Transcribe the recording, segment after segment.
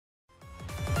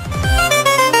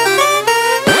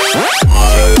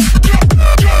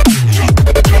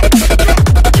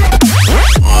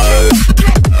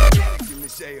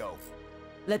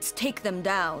Let's take them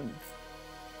down.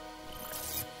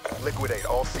 Liquidate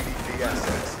all CDP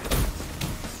assets.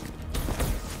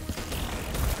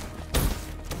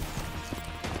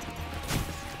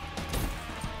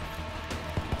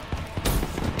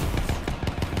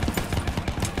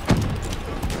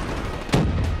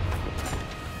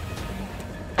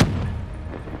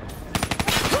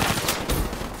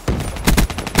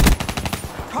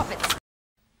 Profits.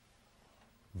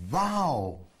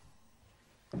 Wow.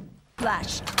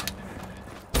 Flash.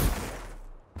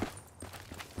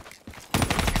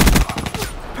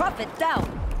 Profit down.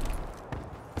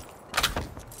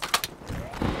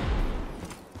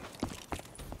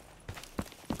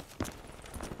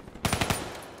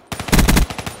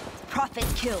 Profit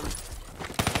killed.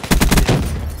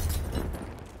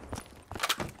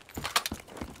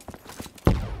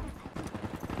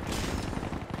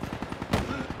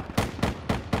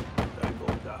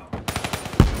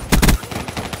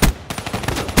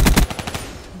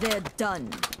 They're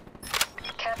done.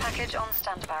 Care package on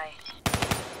standby.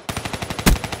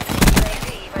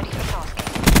 UAV ready for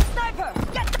tasking. Sniper!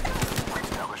 Get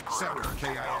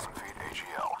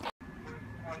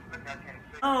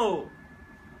Oh,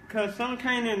 cause some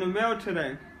came in the mail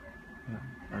today. Yeah,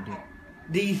 I did.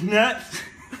 These nuts.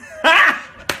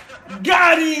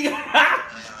 Got him!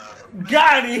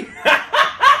 Got him!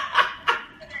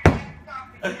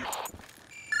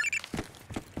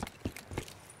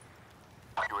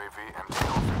 UAV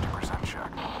MTL 50%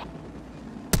 check.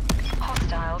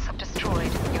 Hostiles have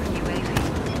destroyed your UAV.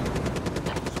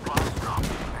 Supplies dropped.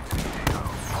 Exiting AO.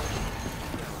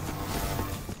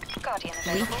 Guardian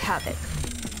Wreak available. havoc.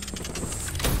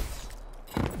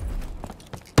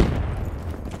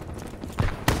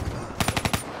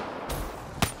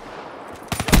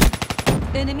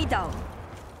 Enemy down.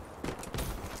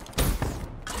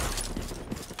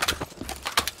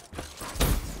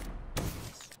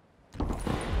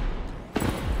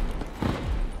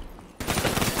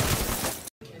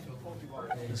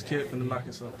 This kid finna knock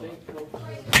himself out.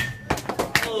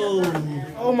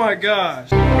 Oh my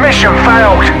gosh. Mission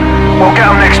failed. We'll get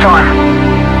them next time.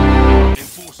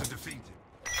 Enforcer defeated.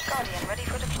 Guardian ready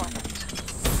for deployment.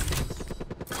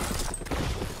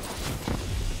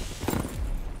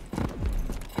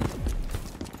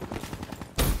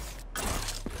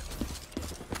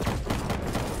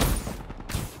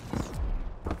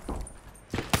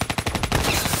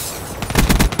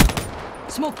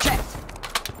 Smoke checked.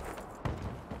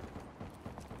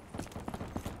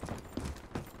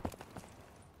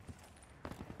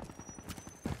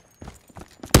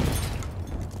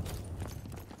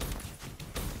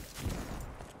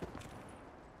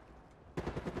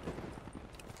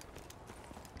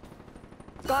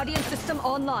 Guardian system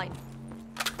online.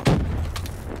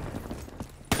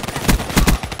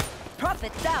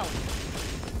 Profit down.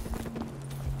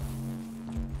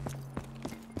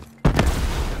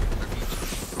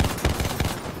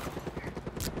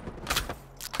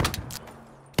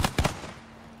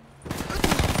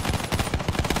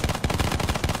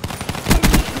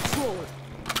 Enemy controlled.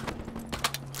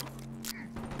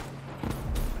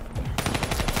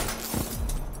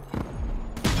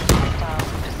 Hostiles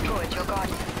have destroyed your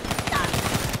Guardian.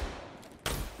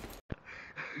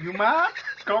 You mad?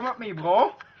 Come at me,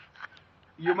 bro.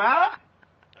 You mad?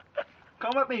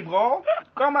 Come at me, bro.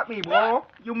 Come at me, bro.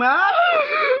 You mad?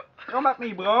 Come at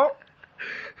me, bro.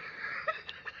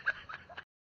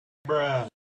 Bruh.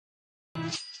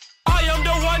 I am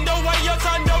the one, the way your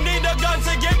son don't need a gun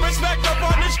to get respect up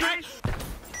on the street.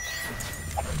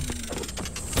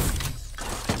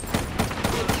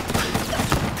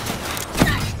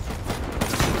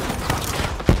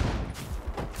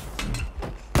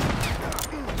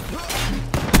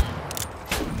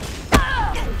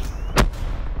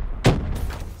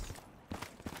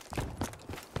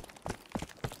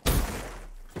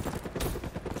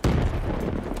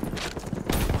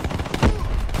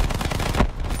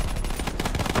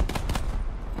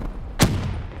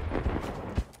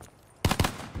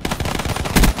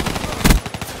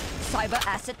 Cyber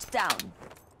assets down.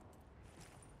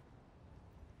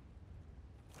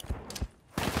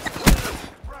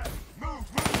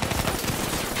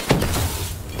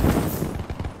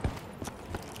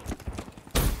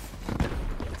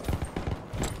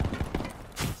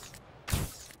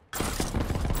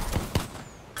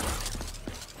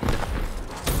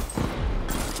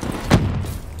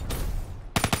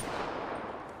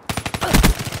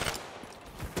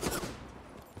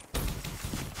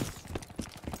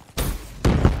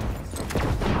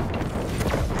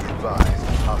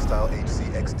 Hostile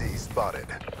HCXD spotted.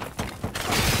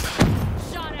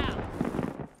 Shot out.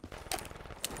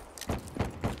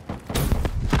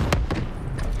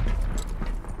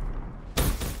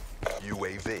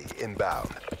 inbound.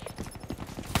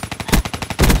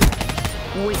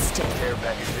 Wasted. Care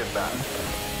package inbound.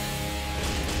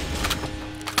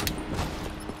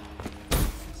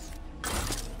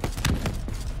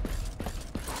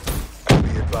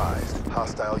 Be advised,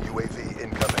 hostile UAV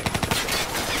incoming.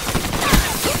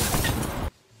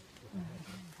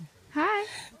 Hi.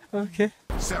 Okay.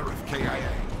 Seraph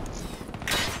KIA.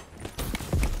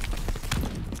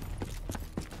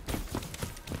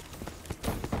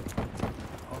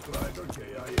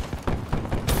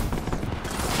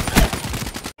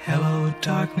 Hello,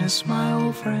 darkness, my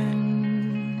old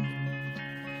friend.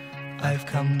 I've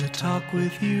come to talk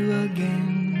with you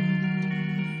again.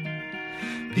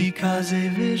 Because a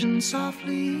vision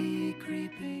softly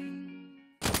creeping.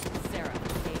 Sarah,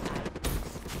 AI.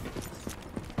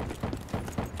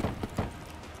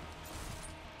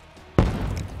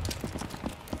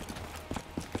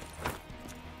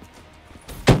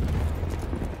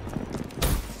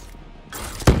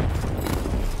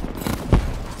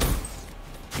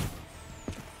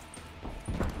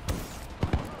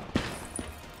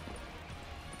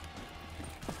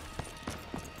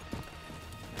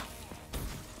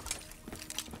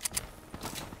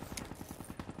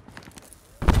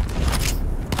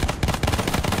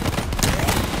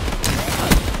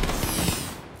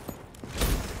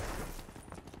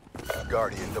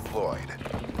 Guardian deployed.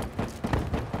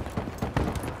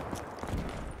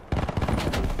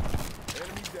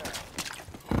 Enemy down.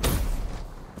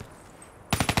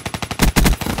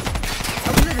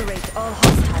 Obliterate all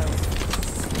hostiles.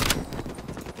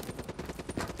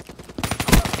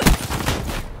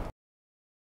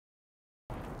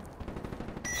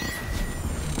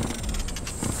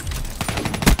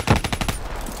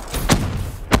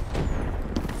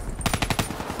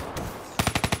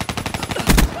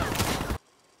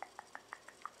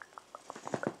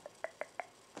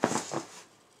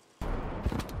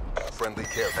 Friendly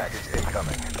care package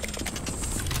incoming.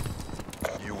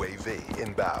 UAV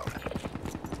inbound.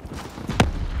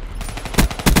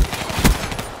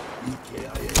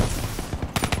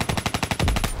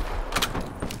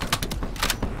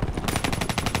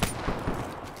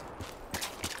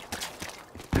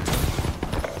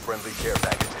 Friendly care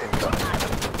package incoming.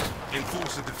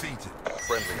 Enforcer defeated.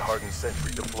 Friendly hardened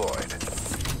sentry deployed.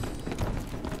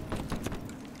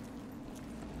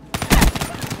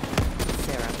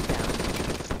 Seraph down.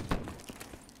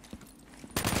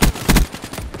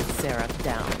 Seraph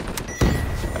down.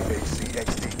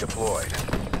 HCXD deployed.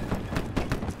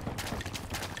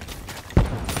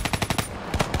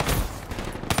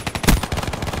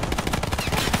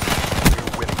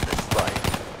 We're winning this fight.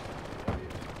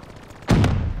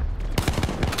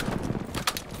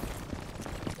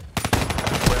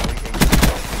 Friendly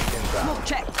HCXD inbound. Smoke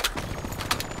check.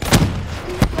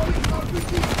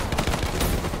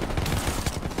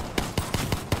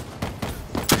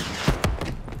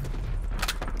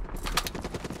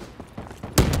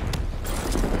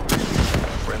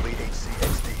 Friendly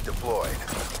HCXD deployed.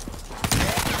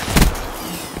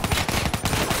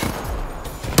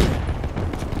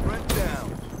 Threat down.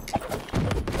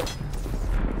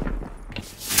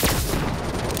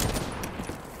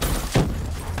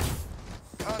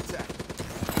 Contact.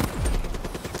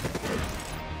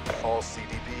 All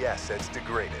CDP assets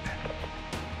degraded.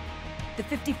 The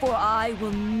 54I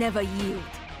will never yield.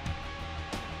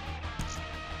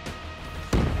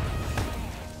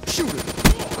 Shoot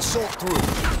it! Assault through.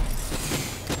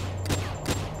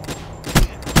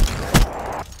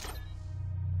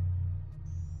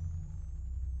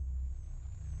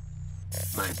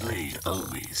 My blade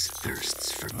always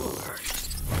thirsts for more.